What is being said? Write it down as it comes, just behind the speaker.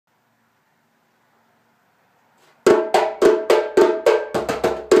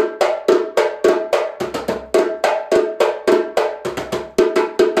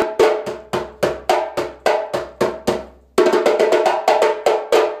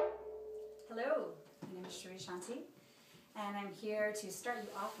Hello, my name is Cheri Shanti, and I'm here to start you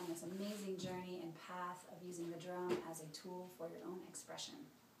off on this amazing journey and path of using the drum as a tool for your own expression.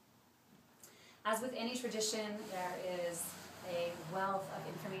 As with any tradition, there is a wealth of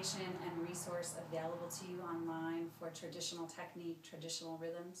information and resource available to you online for traditional technique, traditional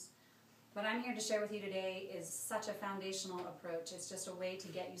rhythms. What I'm here to share with you today is such a foundational approach. It's just a way to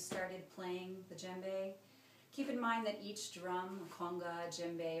get you started playing the djembe. Keep in mind that each drum, a conga, a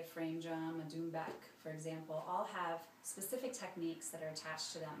djembe, a frame drum, a doumbek, for example, all have specific techniques that are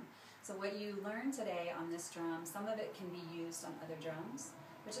attached to them. So what you learn today on this drum, some of it can be used on other drums,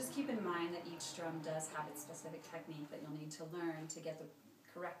 but just keep in mind that each drum does have its specific technique that you'll need to learn to get the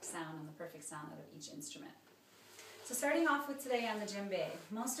correct sound and the perfect sound out of each instrument. So starting off with today on the djembe,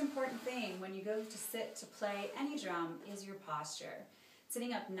 most important thing when you go to sit to play any drum is your posture.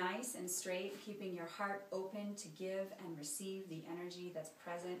 Sitting up nice and straight, keeping your heart open to give and receive the energy that's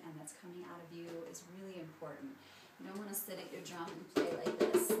present and that's coming out of you is really important. You don't want to sit at your drum and play like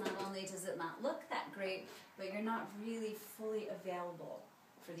this. Not only does it not look that great, but you're not really fully available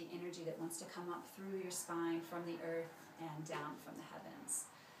for the energy that wants to come up through your spine from the earth and down from the heavens.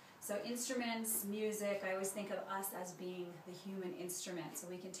 So instruments, music, I always think of us as being the human instrument. So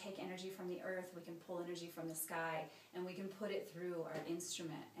we can take energy from the earth, we can pull energy from the sky, and we can put it through our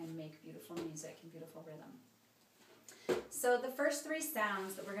instrument and make beautiful music and beautiful rhythm. So the first three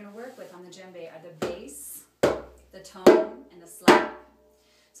sounds that we're going to work with on the djembe are the bass, the tone, and the slap.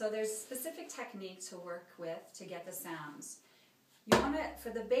 So there's specific technique to work with to get the sounds. You want to, for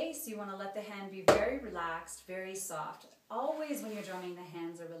the bass, you want to let the hand be very relaxed, very soft. Always when you're drumming, the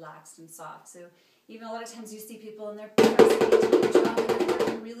hands are relaxed and soft. So even a lot of times you see people and they're pressing into the drum and they're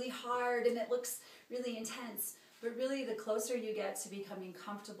working really hard and it looks really intense. But really the closer you get to becoming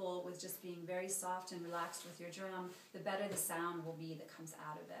comfortable with just being very soft and relaxed with your drum, the better the sound will be that comes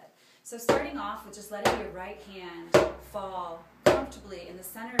out of it. So starting off with just letting your right hand fall comfortably in the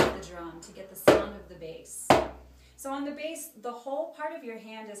center of the drum to get the sound of the bass. So on the bass, the whole part of your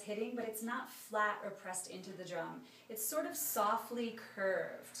hand is hitting, but it's not flat or pressed into the drum. It's sort of softly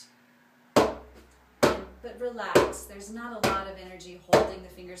curved, but relaxed. There's not a lot of energy holding the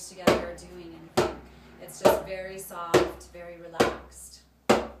fingers together or doing anything. It's just very soft, very relaxed.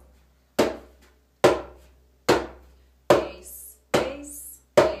 Bass, bass,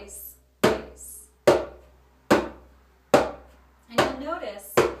 bass, bass. And you'll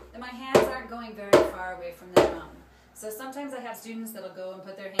notice that my hands aren't going very far away from the drum. So sometimes I have students that'll go and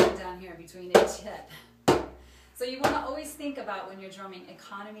put their hand down here between each hip. So you want to always think about when you're drumming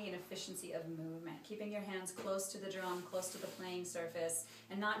economy and efficiency of movement, keeping your hands close to the drum, close to the playing surface,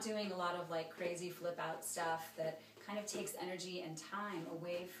 and not doing a lot of like crazy flip out stuff that kind of takes energy and time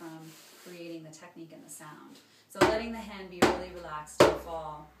away from creating the technique and the sound. So letting the hand be really relaxed and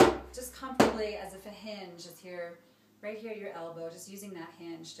fall just comfortably as if a hinge is here, right here at your elbow, just using that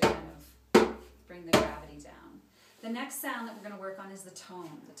hinge to kind of bring the gravity down. The next sound that we're going to work on is the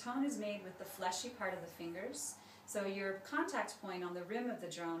tone. The tone is made with the fleshy part of the fingers. So your contact point on the rim of the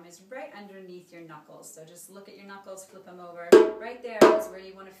drum is right underneath your knuckles. So just look at your knuckles, flip them over. Right there is where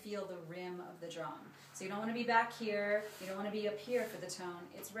you want to feel the rim of the drum. So you don't want to be back here. You don't want to be up here for the tone.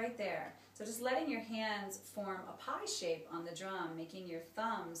 It's right there. So just letting your hands form a pie shape on the drum, making your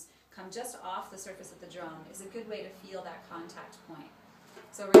thumbs come just off the surface of the drum is a good way to feel that contact point.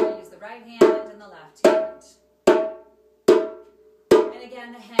 So we're going to use the right hand and the left hand. And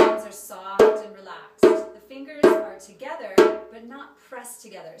again, the hands are soft and relaxed. The fingers are together, but not pressed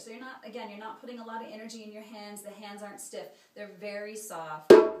together. So you're not putting a lot of energy in your hands. The hands aren't stiff. They're very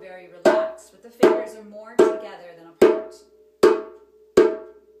soft, very relaxed. But the fingers are more together than apart.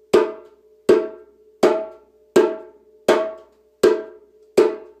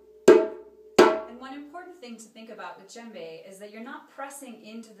 And one important thing to think about with djembe is that you're not pressing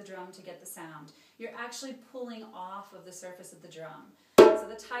into the drum to get the sound. You're actually pulling off of the surface of the drum. So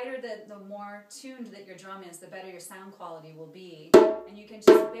the tighter, the more tuned that your drum is, the better your sound quality will be. And you can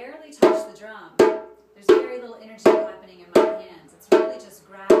just barely touch the drum. There's very little energy happening in my hands. It's really just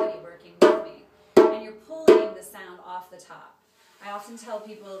gravity working with me. And you're pulling the sound off the top. I often tell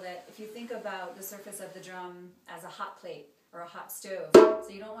people that if you think about the surface of the drum as a hot plate or a hot stove, so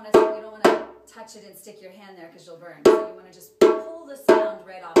you don't want to touch it and stick your hand there because you'll burn. So you want to just pull the sound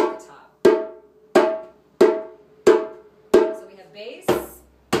right off the top. So we have bass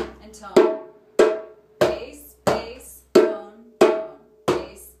and tone. Bass, bass, tone, tone.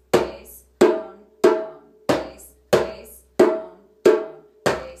 Bass, bass, tone, tone. Bass, bass, tone, tone.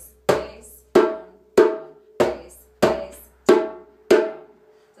 Bass, bass, tone, tone. Bass, bass, tone, tone.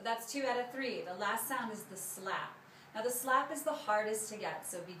 So that's 2 out of 3. The last sound is the slap. Now the slap is the hardest to get,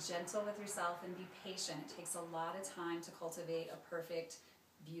 so be gentle with yourself and be patient. It takes a lot of time to cultivate a perfect,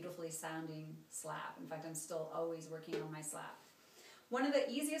 beautifully sounding slap. In fact, I'm still always working on my slap. One of the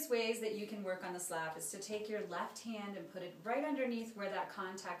easiest ways that you can work on the slap is to take your left hand and put it right underneath where that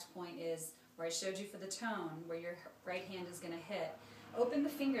contact point is, where I showed you for the tone, where your right hand is going to hit. Open the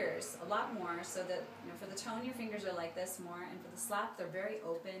fingers a lot more so that, for the tone your fingers are like this more, and for the slap they're very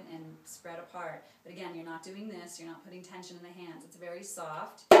open and spread apart. But again, you're not doing this, you're not putting tension in the hands. It's very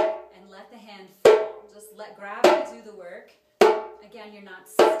soft, and let the hand fall. Just let gravity do the work. Again, you're not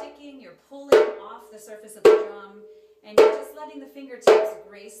sticking, you're pulling off the surface of the drum, and you're just letting the fingertips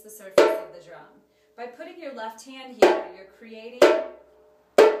grace the surface of the drum. By putting your left hand here, you're creating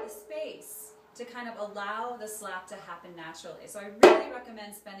the space to kind of allow the slap to happen naturally. So I really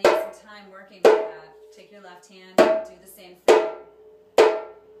recommend spending some time working with that. Take your left hand, do the same thing.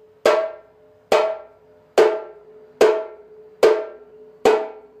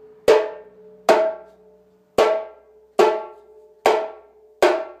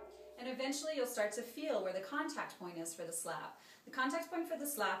 And eventually you'll start to feel where the contact point is for the slap. The contact point for the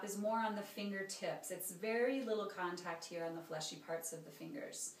slap is more on the fingertips. It's very little contact here on the fleshy parts of the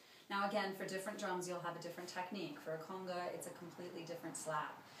fingers. Now again, for different drums you'll have a different technique. For a conga, it's a completely different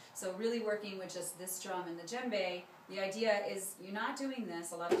slap. So really working with just this drum and the djembe, the idea is you're not doing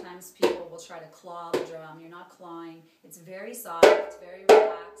this. A lot of times people will try to claw the drum. You're not clawing. It's very soft, it's very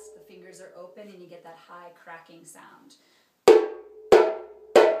relaxed. The fingers are open and you get that high cracking sound.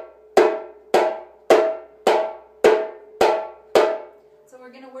 So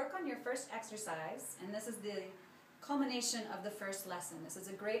we're going to work on your first exercise, and this is the culmination of the first lesson. This is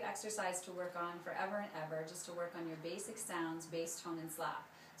a great exercise to work on forever and ever, just to work on your basic sounds, bass, tone, and slap.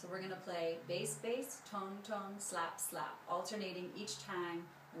 So we're going to play bass, bass, tone, tone, slap, slap, alternating each time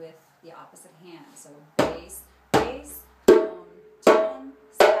with the opposite hand. So bass, bass, tone, tone,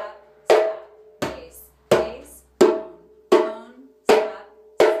 slap, slap, bass, bass, tone, tone, slap,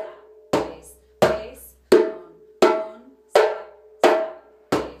 slap, bass, bass, tone, tone, slap, slap,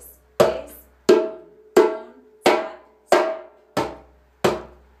 bass, bass, tone, tone, slap, slap.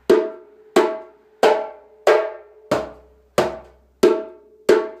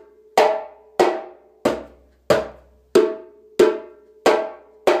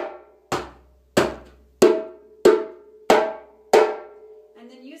 And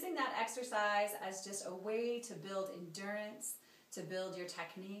then using that exercise as just a way to build endurance, to build your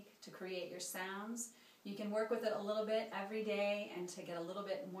technique, to create your sounds. You can work with it a little bit every day and to get a little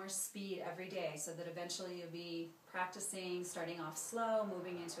bit more speed every day, so that eventually you'll be practicing, starting off slow,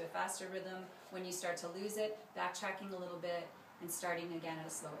 moving into a faster rhythm. When you start to lose it, backtracking a little bit and starting again at a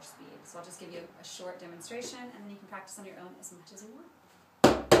slower speed. So I'll just give you a short demonstration and then you can practice on your own as much as you want.